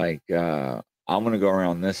 I was like, I'm going to go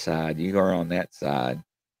around this side. You go around that side.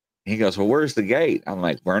 He goes, well, where's the gate? I'm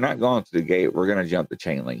like, we're not going to the gate. We're going to jump the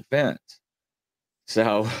chain link fence.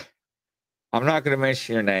 So I'm not going to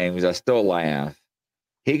mention your name because I still laugh.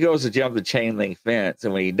 He goes to jump the chain link fence.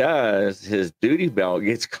 And when he does, his duty belt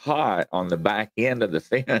gets caught on the back end of the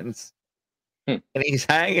fence. And he's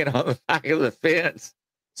hanging on the back of the fence,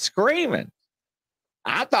 screaming.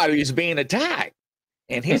 I thought he was being attacked.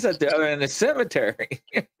 And he's at the other end of the cemetery.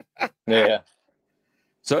 Yeah.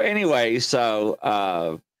 So anyway,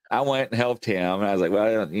 I went and helped him. And I was like,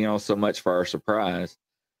 well, so much for our surprise.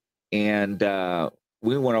 And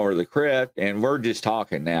we went over to the crypt, and we're just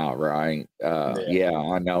talking now, right? Yeah,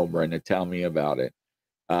 I know, Brenda. Tell me about it.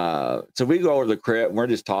 So we go over to the crypt, and we're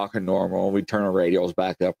just talking normal. We turn our radios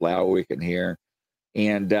back up loud, we can hear.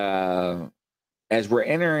 And as we're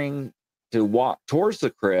entering to walk towards the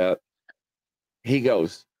crypt, he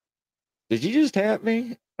goes, did you just tap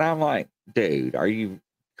me? And I'm like, dude,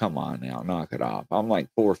 come on now, knock it off. I'm like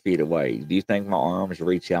 4 feet away. Do you think my arms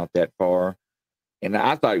reach out that far? And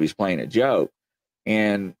I thought he was playing a joke.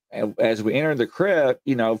 And as we entered the crypt,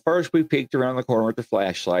 first we peeked around the corner with the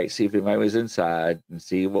flashlight, see if anybody was inside and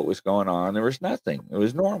see what was going on. There was nothing. It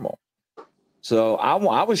was normal. So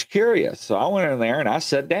I was curious. So I went in there and I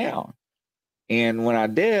sat down. And when I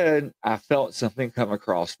did, I felt something come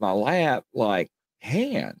across my lap like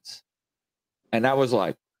hands. And I was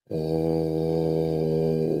like,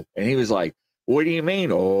 oh, and he was like, what do you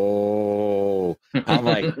mean? Oh, I'm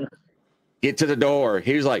like, get to the door.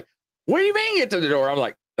 He was like, what do you mean get to the door? I'm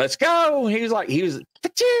like, let's go. He was like, he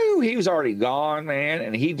was already gone, man.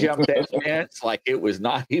 And he jumped that fence like it was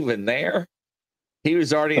not even there. He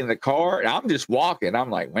was already in the car. And I'm just walking. I'm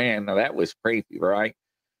like, man, no, that was creepy, right?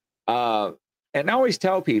 And I always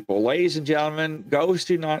tell people, ladies and gentlemen, ghosts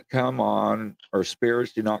do not come on, or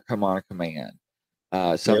spirits do not come on command.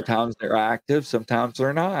 Sometimes they're active, sometimes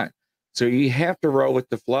they're not. So you have to roll with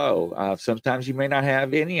the flow. Sometimes you may not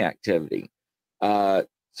have any activity.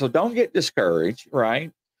 So don't get discouraged,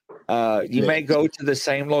 right? You may go to the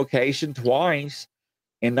same location twice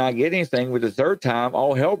and not get anything, but the third time,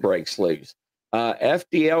 all hell breaks loose.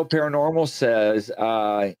 FDL Paranormal says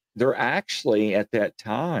they're actually at that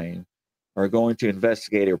time are going to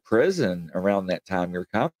investigate a prison around that time you're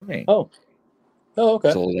coming. Oh,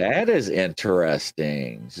 okay. So that is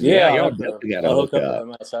interesting. So yeah, y'all definitely got to hook hook up up. with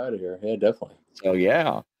them outside of here. Yeah, definitely. So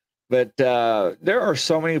yeah, but there are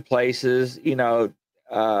so many places, you know.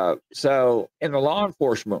 So in the law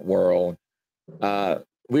enforcement world,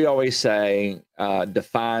 we always say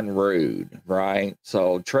define rude, right?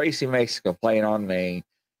 So Tracy makes a complaint on me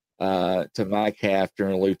to my captain,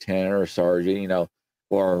 or lieutenant, or sergeant, you know,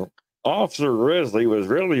 or Officer Grizzly was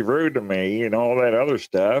really rude to me and all that other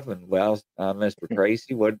stuff. And well, Mr.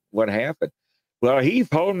 Tracy, what happened? Well, he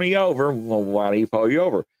pulled me over. Well, why did he pull you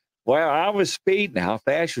over? Well, I was speeding. How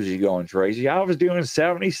fast was you going, Tracy? I was doing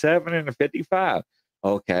 77 and a 55.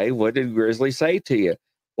 Okay, what did Grizzly say to you?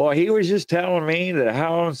 Well, he was just telling me that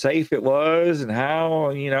how unsafe it was and how,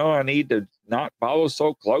 you know, I need to not follow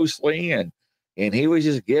so closely. And he was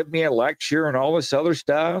just giving me a lecture and all this other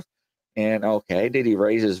stuff. And okay, did he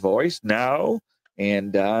raise his voice? No.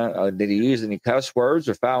 And did he use any cuss words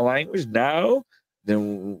or foul language? No.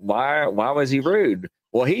 Then why was he rude?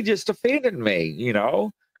 Well, he just offended me, you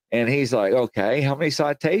know. And he's like, okay, how many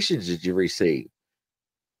citations did you receive?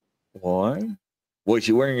 One. Was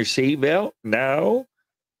you wearing your seatbelt? No.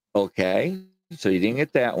 Okay, so you didn't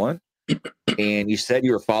get that one. And you said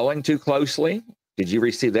you were following too closely. Did you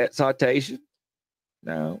receive that citation?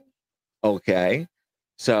 No. Okay.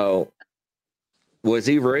 So was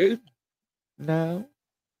he rude? No.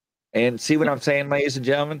 And see what I'm saying, ladies and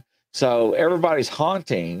gentlemen? So everybody's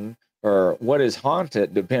haunting, or what is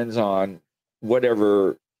haunted depends on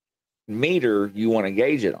whatever meter you want to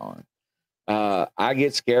gauge it on. I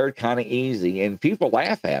get scared kind of easy, and people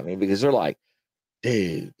laugh at me because they're like,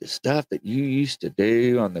 dude, the stuff that you used to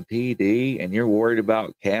do on the PD, and you're worried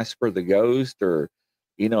about Casper the ghost, or,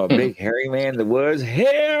 you know, a big hairy man in the woods.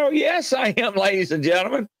 Hell yes, I am, ladies and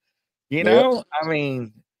gentlemen. You know, I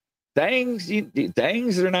mean, things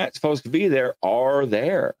that are not supposed to be there are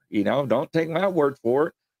there. You know, don't take my word for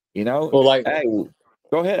it. You know, Well, like, hey,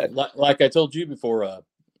 go ahead. Like I told you before,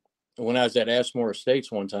 when I was at Ashmore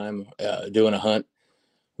Estates one time doing a hunt,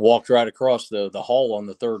 walked right across the hall on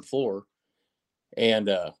the third floor, and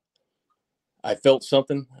I felt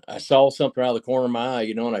something. I saw something out of the corner of my eye,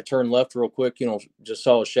 you know, and I turned left real quick, you know, just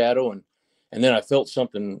saw a shadow, and then I felt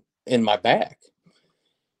something in my back.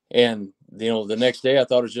 And, you know, the next day I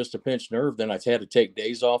thought it was just a pinched nerve. Then I had to take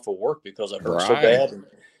days off of work because I hurt so bad. And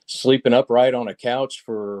sleeping upright on a couch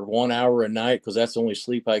for 1 hour a night because that's the only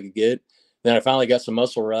sleep I could get. Then I finally got some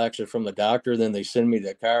muscle relaxation from the doctor. Then they send me to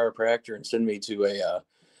a chiropractor and send me to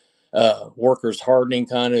a workers hardening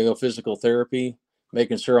kind of physical therapy,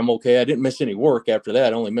 making sure I'm okay. I didn't miss any work after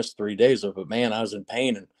that. I only missed 3 days of it. Man, I was in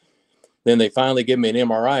pain. And then they finally give me an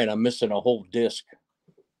MRI, and I'm missing a whole disc,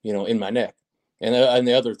 you know, in my neck. And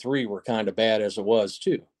the other 3 were kind of bad as it was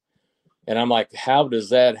too. And I'm like, how does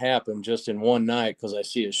that happen just in one night? Because I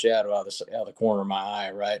see a shadow out of the corner of my eye,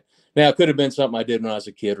 right? Now, it could have been something I did when I was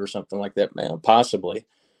a kid or something like that, man, possibly.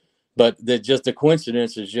 But the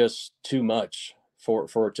coincidence is just too much for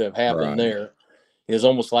it to have happened there. It's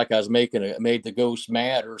almost like I was made the ghost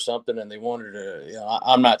mad or something, and they wanted to, you know,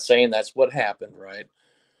 I'm not saying that's what happened, right?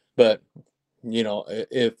 But, you know,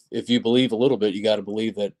 if you believe a little bit, you got to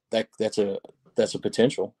believe that's a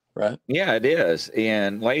potential, right? Yeah, it is.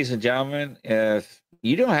 And ladies and gentlemen, if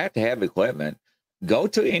you don't have to have equipment, go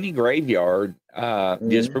to any graveyard.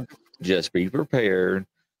 Just be prepared.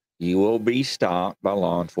 You will be stopped by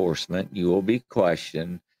law enforcement. You will be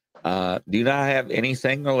questioned. Do not have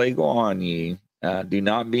anything illegal on you. Do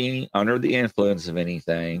not be under the influence of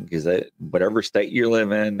anything, because whatever state you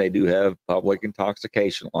live in, they do have public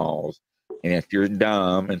intoxication laws. And if you're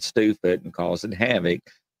dumb and stupid and causing havoc,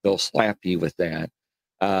 they'll slap you with that.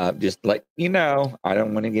 Just let you know, I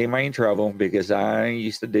don't want to get anybody in trouble, because I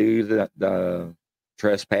used to do the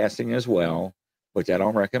trespassing as well, which I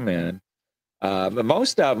don't recommend. But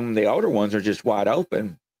most of them, the older ones, are just wide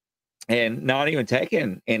open and not even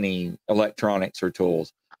taking any electronics or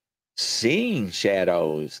tools. Seeing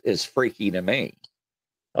shadows is freaky to me,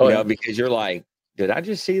 Oh yeah. because you're like, did I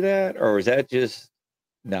just see that, or is that just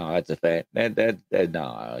no? That's a fact. That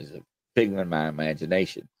no, it's a figment of my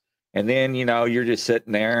imagination. And then you're just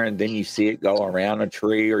sitting there, and then you see it go around a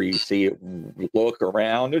tree, or you see it look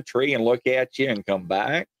around a tree and look at you and come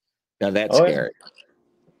back. Now that's Oh scary.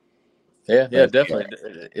 yeah. That's Definitely.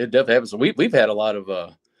 scary. It definitely happens. We've had a lot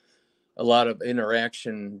of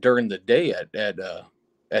interaction during the day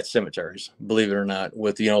at cemeteries, believe it or not,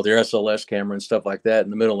 with their SLS camera and stuff like that in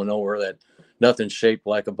the middle of nowhere, that nothing's shaped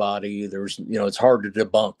like a body. There's it's hard to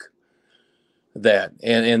debunk that,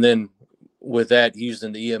 and then with that,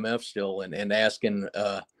 using the EMF still, and asking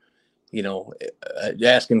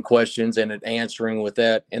asking questions and answering with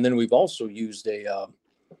that. And then we've also used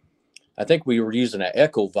I think we were using an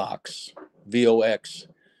Echo Vox VOX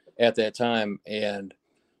at that time, and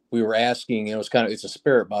we were asking, it's a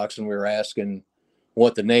spirit box, and we were asking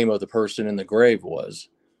what the name of the person in the grave was.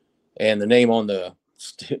 And the name on the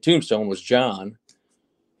tombstone was John.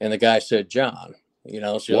 And the guy said John,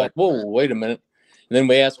 so you're like, whoa, wait a minute. And then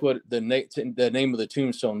we asked what the name of the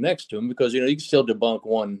tombstone next to him, because, you can still debunk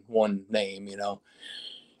one name,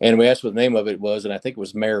 and we asked what the name of it was. And I think it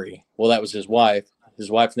was Mary. Well, that was his wife. His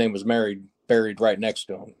wife's name was Mary, buried right next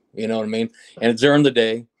to him. You know what I mean? And it's during the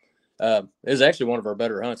day. It was actually one of our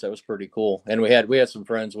better hunts. That was pretty cool. And we had some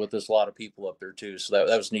friends with us, a lot of people up there too. So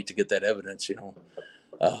that was neat to get that evidence,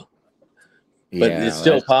 but it's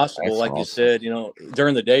still possible, like awesome. You said,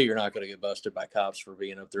 during the day, you're not going to get busted by cops for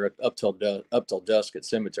being up there up till dusk at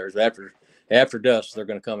cemeteries. After dusk, they're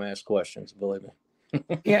going to come ask questions. Believe me.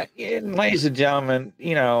 Yeah, and ladies and gentlemen,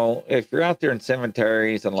 if you're out there in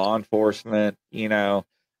cemeteries and law enforcement,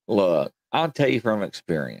 look, I'll tell you from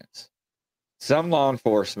experience. Some law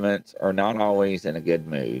enforcement are not always in a good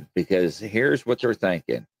mood, because here's what they're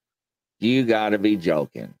thinking. You got to be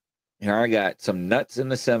joking. Here I got some nuts in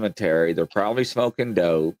the cemetery. They're probably smoking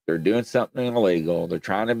dope. They're doing something illegal. They're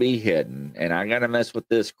trying to be hidden. And I got to mess with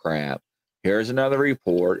this crap. Here's another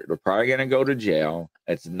report. They're probably going to go to jail.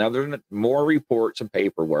 It's more reports and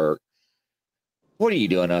paperwork. What are you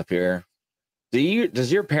doing up here?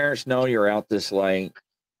 Does your parents know you're out this late?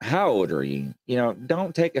 How old are you?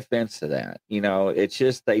 Don't take offense to that. It's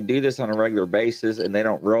just they do this on a regular basis, and they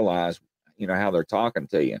don't realize, how they're talking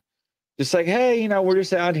to you. Just like, hey, we're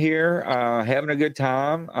just out here having a good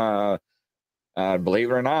time. Believe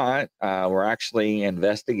it or not, we're actually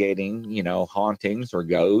investigating, hauntings or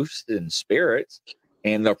ghosts and spirits.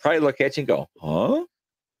 And they'll probably look at you and go, huh?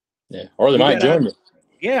 Yeah. Or they might join you.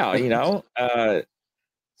 Yeah,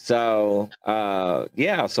 So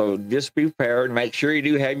just be prepared. Make sure you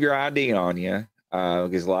do have your ID on you,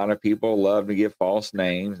 because a lot of people love to give false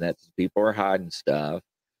names. That's people are hiding stuff.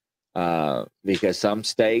 Because some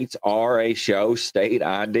states are a show state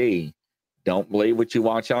ID. Don't believe what you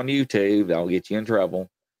watch on YouTube. That'll get you in trouble.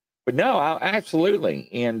 But no, absolutely.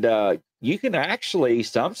 And you can actually,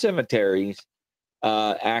 some cemeteries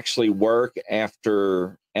actually work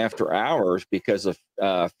after hours because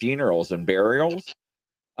of funerals and burials.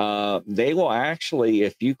 They will actually,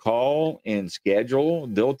 if you call and schedule,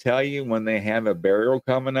 they'll tell you when they have a burial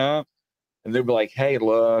coming up. And they'll be like, hey,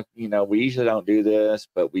 look, we usually don't do this,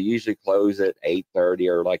 but we usually close at 8:30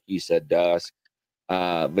 or, like you said, dusk.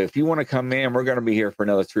 But if you want to come in, we're going to be here for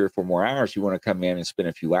another 3 or 4 more hours. You want to come in and spend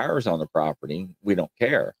a few hours on the property, we don't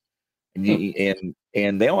care. And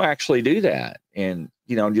they'll actually do that. And,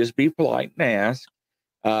 just be polite and ask.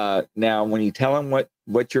 Now, when you tell them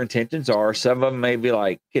what your intentions are, some of them may be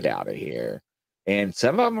like, get out of here. And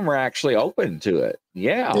some of them are actually open to it.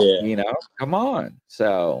 Yeah. Come on.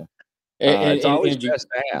 So. It's always best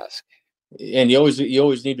to ask. And you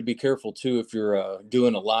always need to be careful too, if you're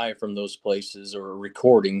doing a live from those places or a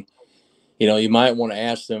recording. You might want to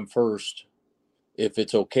ask them first if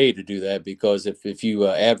it's okay to do that, because if you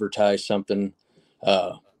advertise something,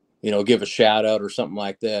 give a shout out or something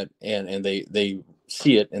like that, and they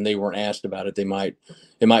see it and they weren't asked about it, it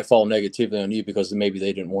might fall negatively on you, because maybe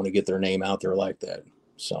they didn't want to get their name out there like that.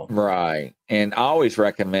 So right. And I always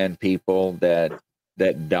recommend people that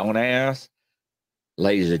don't ask,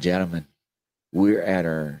 ladies and gentlemen, we're at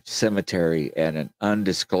our cemetery at an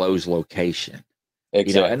undisclosed location.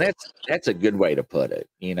 Exactly. And that's a good way to put it.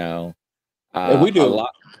 And we do a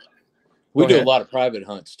lot of private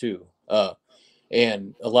hunts too.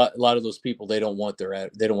 And a lot of those people, they don't want us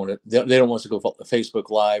to go Facebook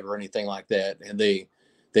Live or anything like that, and they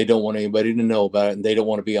don't want anybody to know about it, and they don't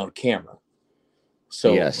want to be on camera.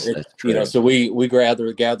 So yes, that's true. so we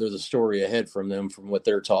gather the story ahead from them, from what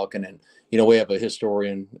they're talking, and we have a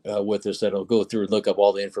historian with us that'll go through and look up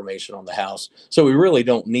all the information on the house. So we really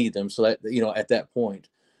don't need them. So that at that point,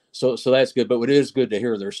 so that's good. But it is good to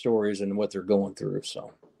hear their stories and what they're going through.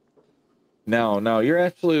 So. No, you're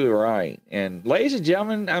absolutely right. And ladies and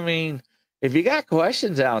gentlemen, I mean, if you got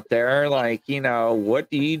questions out there, like, what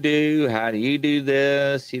do you do? How do you do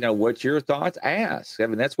this? What's your thoughts? Ask. I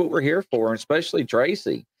mean, that's what we're here for, especially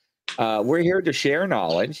Tracy. We're here to share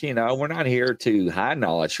knowledge. We're not here to hide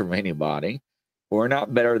knowledge from anybody. We're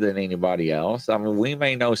not better than anybody else. I mean, we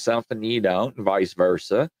may know something you don't, and vice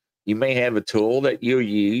versa. You may have a tool that you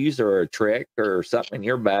use or a trick or something in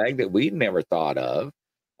your bag that we never thought of.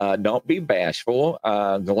 Don't be bashful.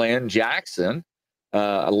 Glenn Jackson,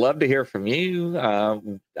 I'd love to hear from you.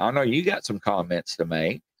 I know you got some comments to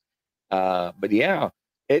make. But yeah,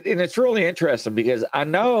 and it's really interesting because I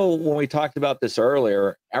know when we talked about this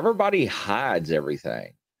earlier, everybody hides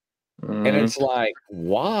everything. And it's like,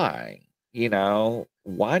 why?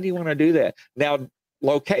 Why do you want to do that? Now,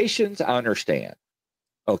 locations, I understand.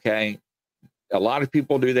 Okay. A lot of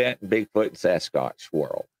people do that in Bigfoot and Sasquatch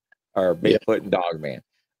world, or Bigfoot and Dogman.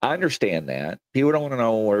 I understand that. People don't want to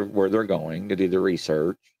know where they're going to do the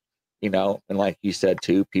research, and like you said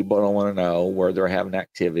too, people don't want to know where they're having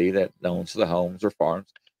activity that owns the homes or farms.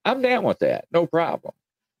 I'm down with that. No problem.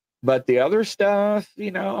 But the other stuff,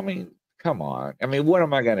 I mean, come on. I mean, what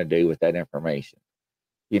am I going to do with that information?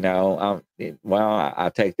 I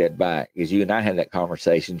take that back, because you and I had that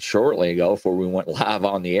conversation shortly ago before we went live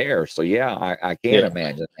on the air. So yeah, I can't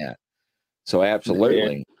imagine that. So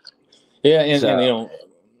absolutely. Yeah.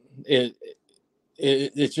 And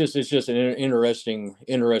it's just an interesting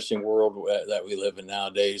world that we live in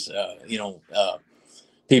nowadays.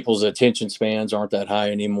 People's attention spans aren't that high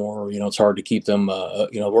anymore. It's hard to keep them.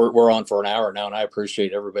 We're on for an hour now, and I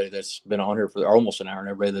appreciate everybody that's been on here for almost an hour, and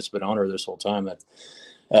everybody that's been on here this whole time.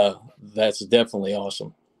 That's definitely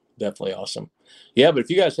awesome. Definitely awesome. Yeah, but if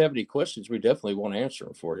you guys have any questions, we definitely want to answer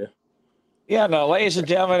them for you. Yeah, no, ladies and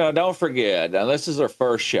gentlemen, don't forget, this is our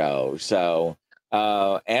first show. So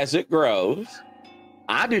as it grows,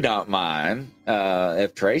 I do not mind.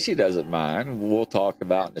 If Tracy doesn't mind, we'll talk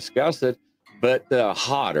about and discuss it. But the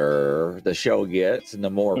hotter the show gets and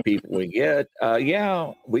the more people we get,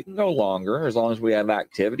 we can go longer as long as we have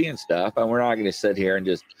activity and stuff. And we're not going to sit here and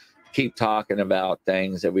just keep talking about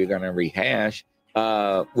things that we're going to rehash. We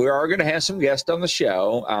are going to have some guests on the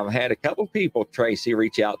show. I've had a couple people, Tracy,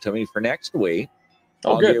 reach out to me for next week.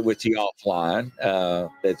 I'll get with you offline.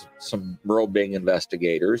 It's some real big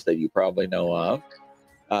investigators that you probably know of.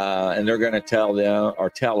 And they're going to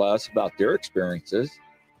tell us about their experiences.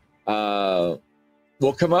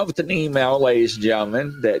 We'll come up with an email, ladies and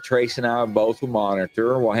gentlemen, that Tracy and I both will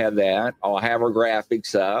monitor. We'll have that. I'll have our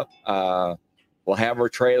graphics up. We'll have our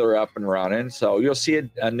trailer up and running. So you'll see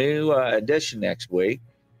a new edition next week.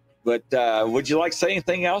 But would you like to say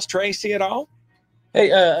anything else, Tracy, at all? Hey,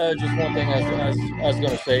 just one thing I was going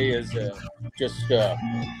to say is just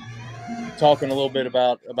talking a little bit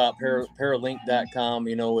about paralink.com.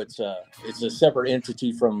 It's a separate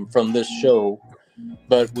entity from this show,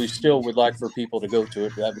 but we still would like for people to go to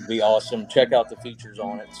it. That would be awesome. Check out the features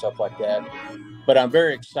on it and stuff like that. But I'm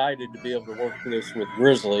very excited to be able to work this with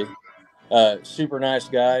Grizzly. Super nice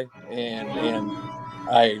guy, and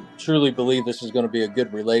I truly believe this is going to be a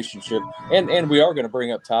good relationship. And we are going to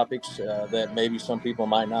bring up topics that maybe some people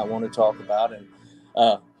might not want to talk about,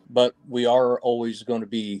 but we are always going to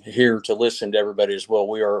be here to listen to everybody as well.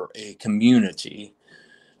 We are a community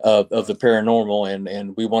of the paranormal,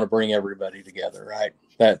 and we want to bring everybody together, right?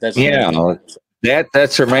 That's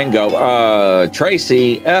our main goal.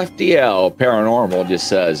 Tracy, FDL Paranormal just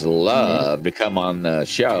says love to come on the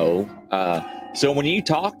show. So when you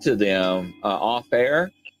talk to them off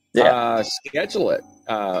air, schedule it.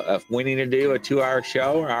 If we need to do a 2-hour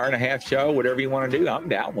show or hour and a half show, whatever you want to do, I'm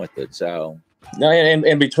down with it. So no,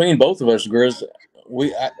 and between both of us, Grizz,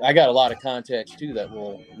 I got a lot of contacts too that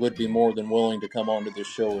would be more than willing to come onto this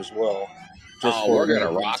show as well. We're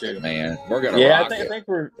gonna rock it, man. We're gonna rock it. I think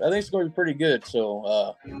it's going to be pretty good.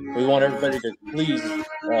 So we want everybody to please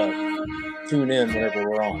tune in whenever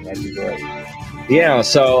we're on. That'd be great. Yeah.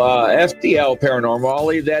 So FDL Paranormal, I'll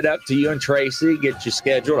leave that up to you and Tracy. Get you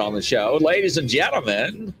scheduled on the show, ladies and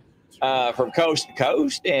gentlemen, from coast to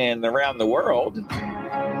coast and around the world.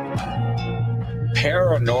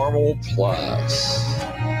 Paranormal Plus.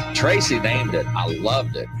 Tracy named it. I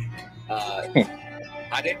loved it.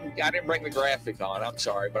 I didn't bring the graphic on. I'm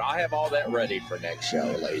sorry, but I have all that ready for next show,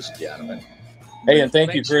 ladies and gentlemen. Hey, and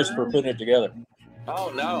thank you, Chris, for putting it together.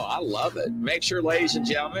 Oh, no, I love it. Make sure, ladies and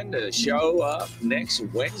gentlemen, to show up next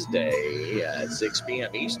Wednesday at 6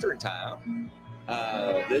 p.m. Eastern Time.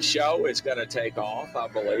 This show is going to take off, I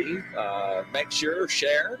believe. Make sure,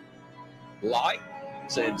 share, like,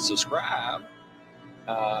 and subscribe,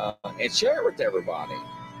 and share it with everybody.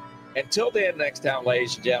 Until then, next time,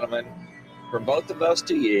 ladies and gentlemen, from both of us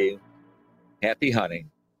to you, happy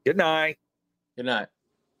hunting. Good night. Good night.